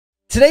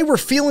Today we're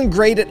feeling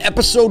great at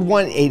episode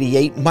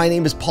 188. My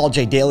name is Paul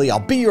J. Daly. I'll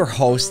be your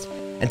host.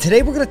 And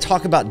today we're going to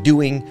talk about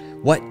doing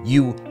what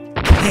you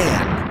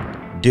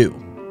can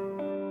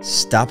do.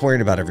 Stop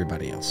worrying about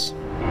everybody else.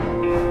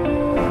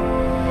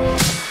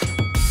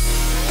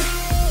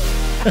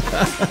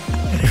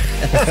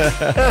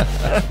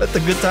 Let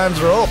the good times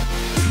roll.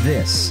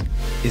 This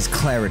is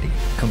Clarity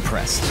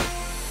Compressed.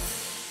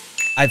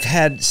 I've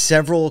had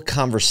several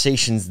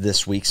conversations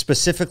this week,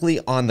 specifically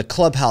on the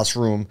Clubhouse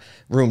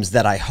rooms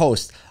that I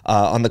host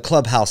on the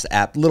Clubhouse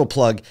app. Little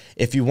plug,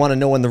 if you want to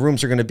know when the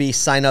rooms are going to be,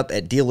 sign up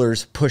at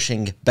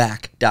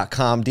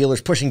dealerspushingback.com.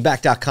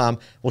 Dealerspushingback.com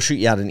will shoot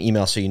you out an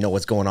email so you know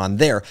what's going on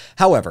there.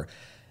 However,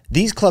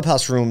 these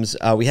Clubhouse rooms,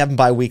 we have them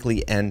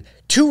bi-weekly, and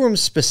two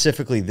rooms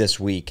specifically this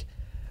week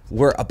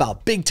were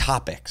about big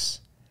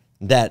topics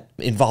that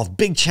involve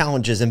big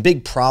challenges and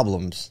big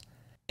problems.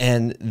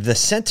 And the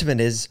sentiment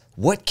is,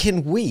 what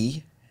can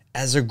we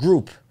as a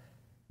group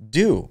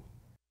do?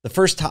 The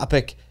first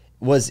topic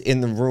was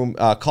in the room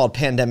called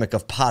Pandemic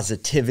of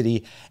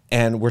Positivity.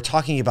 And we're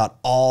talking about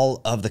all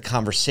of the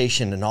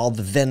conversation and all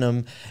the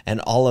venom and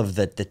all of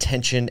the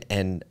tension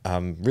and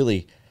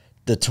really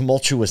the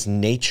tumultuous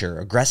nature,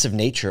 aggressive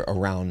nature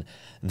around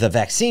the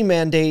vaccine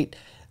mandate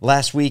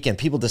last week, and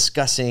people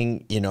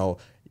discussing,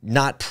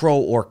 not pro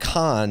or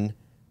con,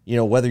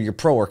 whether you're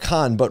pro or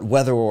con, but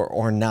whether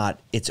or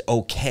not it's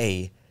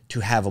okay to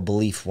have a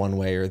belief one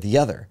way or the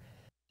other.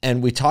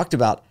 And we talked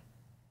about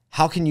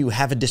how can you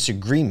have a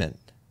disagreement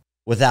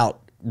without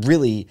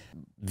really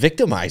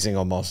victimizing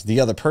almost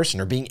the other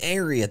person or being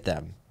angry at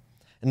them.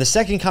 And the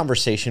second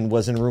conversation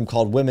was in a room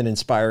called Women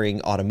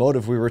Inspiring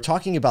Automotive. We were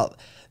talking about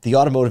the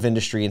automotive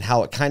industry and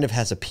how it kind of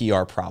has a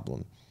PR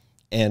problem.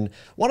 And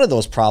one of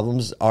those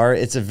problems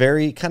it's a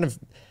very kind of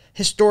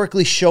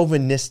historically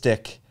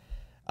chauvinistic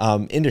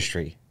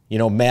industry.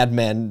 Mad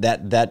Men,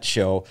 that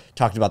show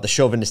talked about the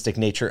chauvinistic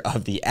nature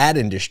of the ad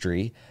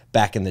industry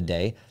back in the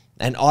day.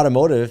 And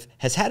automotive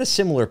has had a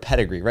similar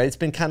pedigree, right? It's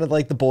been kind of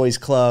like the boys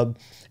club,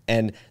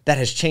 and that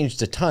has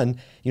changed a ton.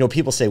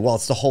 People say, well,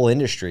 it's the whole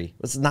industry.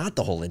 It's not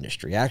the whole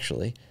industry,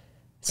 actually.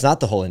 It's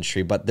not the whole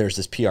industry, but there's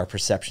this PR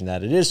perception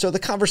that it is. So the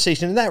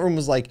conversation in that room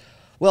was like,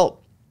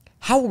 well,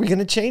 how are we going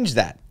to change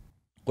that?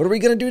 What are we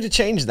going to do to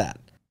change that?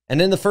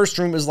 And then the first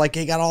room was like,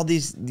 hey, got all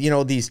these,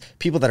 these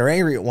people that are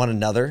angry at one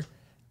another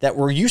that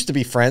were used to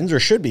be friends or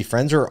should be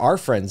friends or are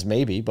friends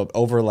maybe, but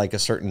over like a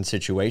certain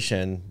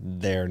situation,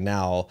 they're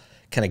now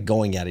kind of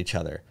going at each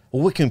other.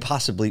 Well, what can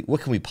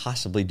we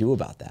possibly do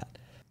about that?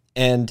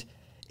 And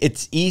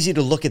it's easy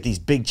to look at these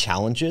big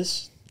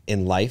challenges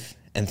in life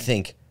and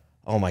think,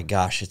 oh my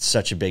gosh, it's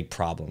such a big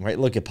problem, right?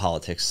 Look at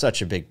politics,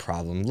 such a big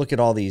problem. Look at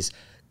all these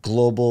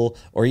global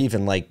or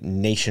even like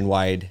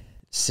nationwide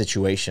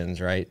situations,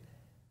 right?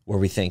 Where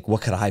we think,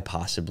 what could I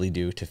possibly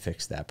do to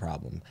fix that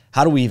problem?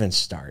 How do we even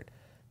start?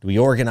 Do we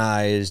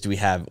organize? Do we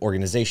have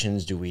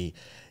organizations? Do we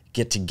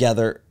get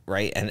together,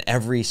 right? And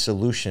every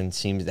solution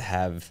seems to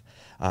have,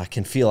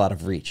 can feel out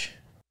of reach.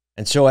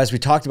 And so as we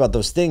talked about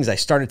those things, I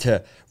started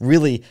to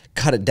really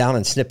cut it down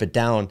and snip it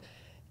down.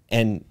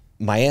 And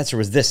my answer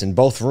was this in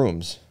both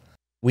rooms.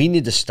 We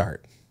need to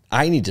start.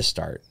 I need to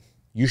start.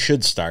 You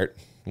should start.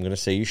 I'm going to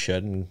say you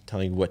should. I'm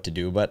telling you what to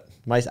do, but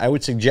I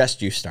would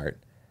suggest you start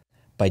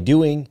by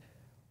doing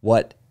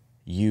what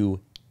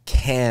you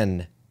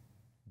can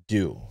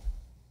do.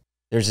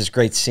 There's this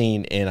great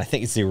scene in, I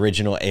think it's the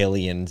original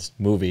Aliens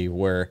movie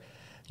where,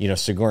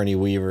 Sigourney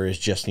Weaver is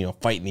just,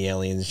 fighting the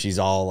aliens. She's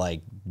all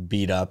like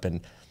beat up,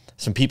 and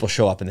some people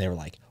show up and they were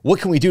like, what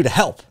can we do to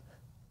help?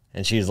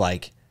 And she's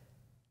like,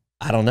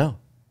 I don't know.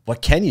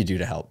 What can you do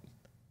to help?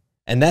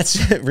 And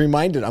I'm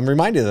reminded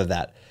of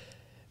that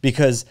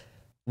because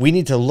we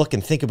need to look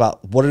and think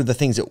about what are the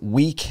things that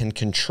we can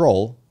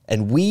control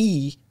and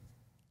we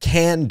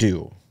can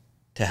do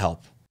to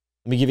help.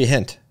 Let me give you a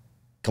hint.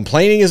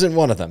 Complaining isn't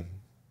one of them.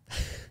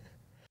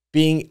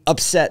 Being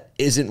upset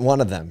isn't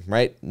one of them,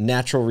 right?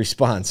 Natural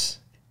response.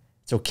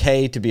 It's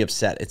okay to be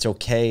upset. It's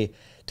okay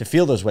to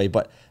feel those way,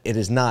 but it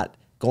is not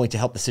going to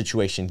help the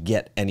situation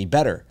get any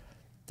better.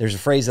 There's a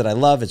phrase that I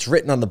love. It's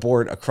written on the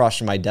board across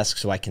from my desk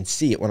so I can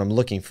see it when I'm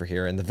looking for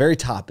here. And the very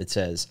top, it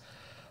says,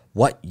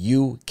 what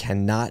you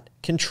cannot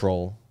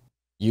control,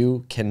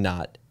 you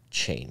cannot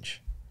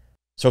change.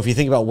 So if you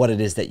think about what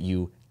it is that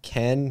you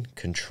can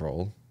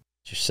control,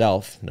 it's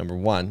yourself, number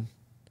one.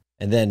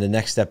 And then the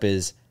next step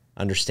is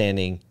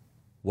understanding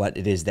what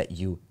it is that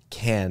you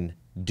can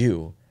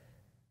do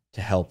to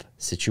help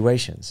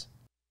situations.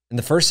 In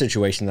the first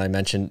situation that I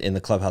mentioned in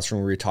the Clubhouse room,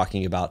 we were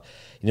talking about,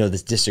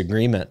 this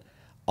disagreement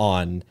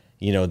on,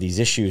 these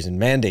issues and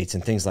mandates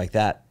and things like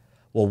that.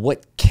 Well,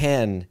 what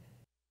can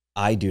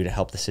I do to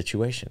help the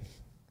situation?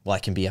 Well, I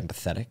can be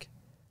empathetic.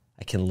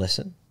 I can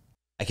listen.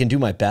 I can do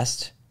my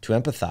best to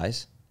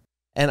empathize.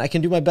 And I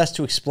can do my best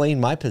to explain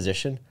my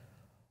position.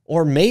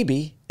 Or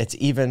maybe it's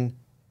even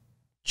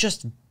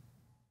just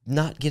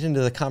not get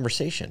into the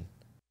conversation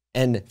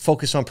and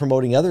focus on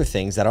promoting other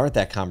things that aren't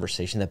that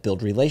conversation that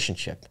build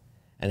relationship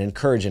and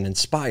encourage and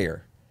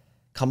inspire,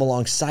 come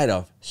alongside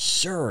of,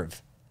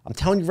 serve. I'm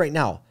telling you right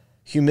now,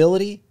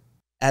 humility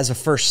as a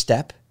first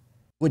step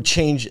would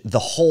change the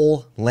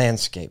whole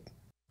landscape.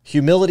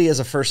 Humility as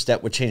a first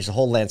step would change the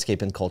whole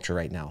landscape in culture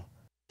right now.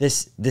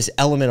 This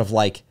element of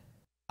like,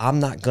 I'm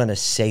not going to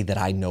say that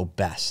I know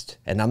best,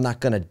 and I'm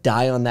not going to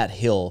die on that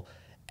hill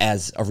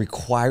as a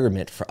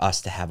requirement for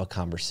us to have a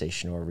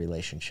conversation or a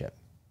relationship.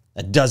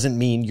 That doesn't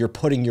mean you're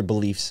putting your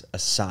beliefs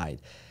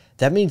aside.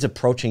 That means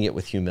approaching it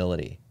with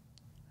humility.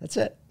 That's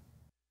it.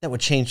 That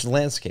would change the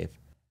landscape.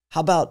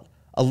 How about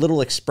a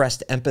little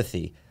expressed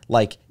empathy?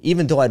 Like,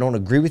 even though I don't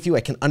agree with you,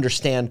 I can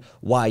understand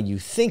why you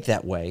think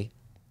that way.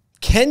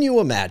 Can you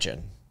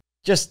imagine?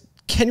 Just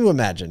can you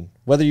imagine?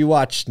 Whether you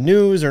watch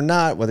news or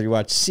not, whether you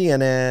watch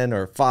CNN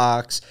or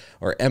Fox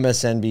or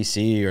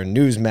MSNBC or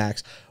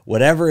Newsmax,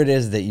 whatever it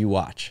is that you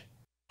watch,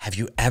 have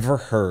you ever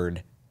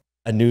heard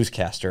a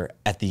newscaster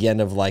at the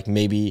end of like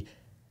maybe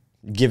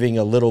giving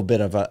a little bit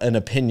of an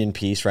opinion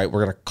piece, right?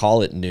 We're going to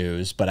call it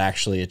news, but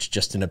actually it's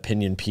just an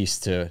opinion piece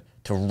to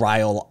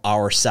rile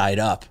our side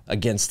up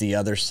against the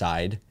other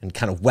side and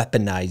kind of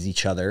weaponize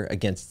each other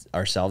against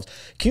ourselves.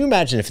 Can you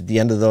imagine if at the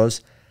end of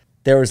those,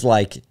 there was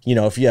like, you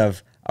know, if you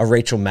have a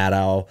Rachel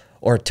Maddow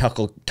or a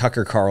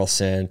Tucker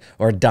Carlson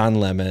or a Don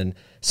Lemon,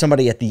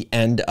 somebody at the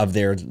end of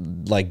their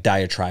like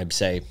diatribe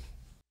say,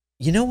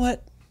 you know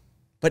what?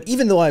 But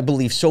even though I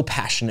believe so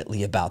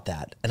passionately about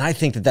that, and I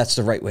think that that's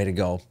the right way to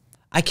go,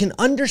 I can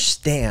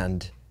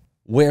understand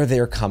where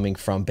they're coming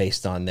from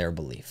based on their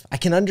belief. I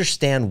can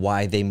understand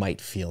why they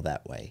might feel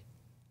that way.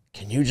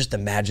 Can you just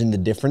imagine the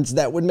difference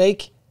that would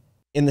make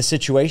in the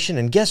situation?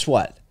 And guess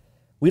what?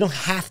 We don't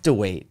have to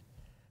wait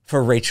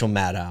for Rachel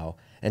Maddow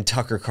and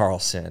Tucker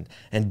Carlson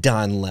and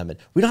Don Lemon.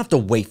 We don't have to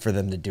wait for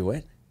them to do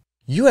it.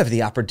 You have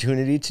the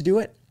opportunity to do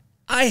it.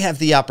 I have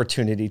the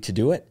opportunity to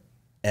do it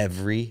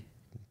every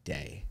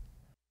day.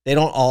 They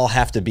don't all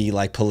have to be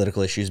like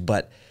political issues,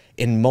 but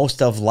in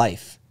most of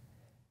life,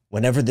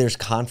 whenever there's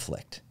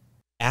conflict,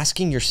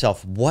 asking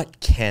yourself, what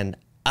can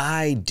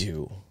I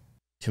do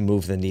to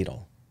move the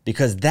needle?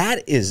 Because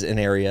that is an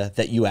area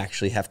that you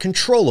actually have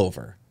control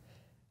over.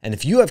 And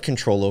if you have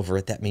control over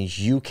it, that means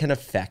you can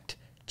affect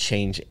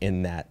change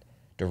in that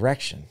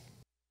direction.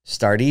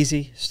 Start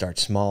easy, start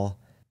small.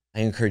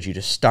 I encourage you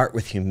to start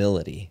with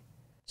humility.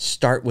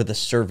 Start with a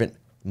servant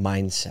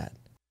mindset.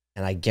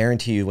 And I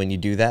guarantee you when you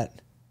do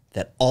that,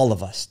 that all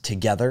of us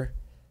together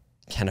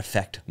can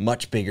affect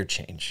much bigger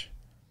change,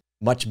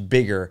 much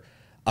bigger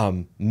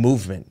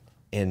movement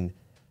in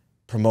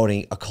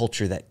promoting a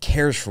culture that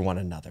cares for one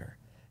another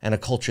and a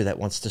culture that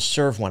wants to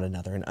serve one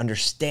another and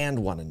understand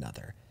one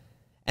another.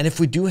 And if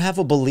we do have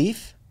a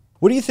belief,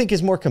 what do you think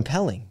is more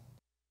compelling?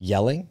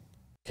 Yelling,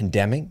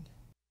 condemning,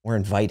 or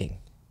inviting?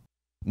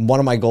 One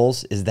of my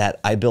goals is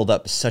that I build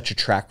up such a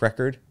track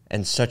record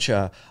and such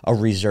a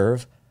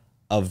reserve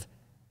of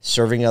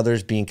serving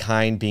others, being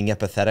kind, being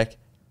empathetic,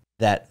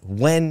 that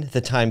when the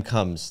time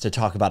comes to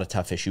talk about a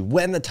tough issue,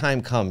 when the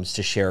time comes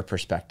to share a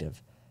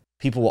perspective,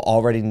 people will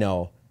already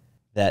know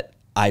that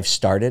I've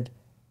started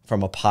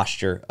from a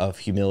posture of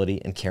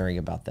humility and caring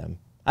about them.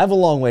 I have a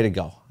long way to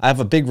go. I have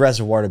a big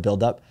reservoir to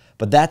build up,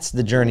 but that's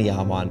the journey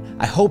I'm on.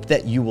 I hope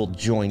that you will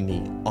join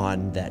me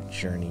on that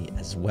journey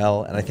as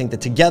well. And I think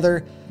that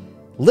together,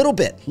 little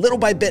by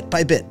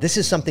bit, this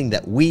is something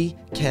that we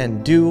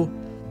can do.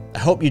 I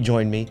hope you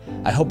join me.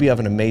 I hope you have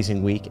an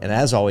amazing week. And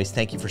as always,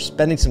 thank you for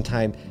spending some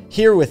time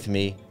here with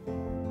me.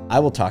 I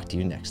will talk to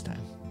you next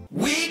time.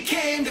 We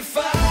came to fight.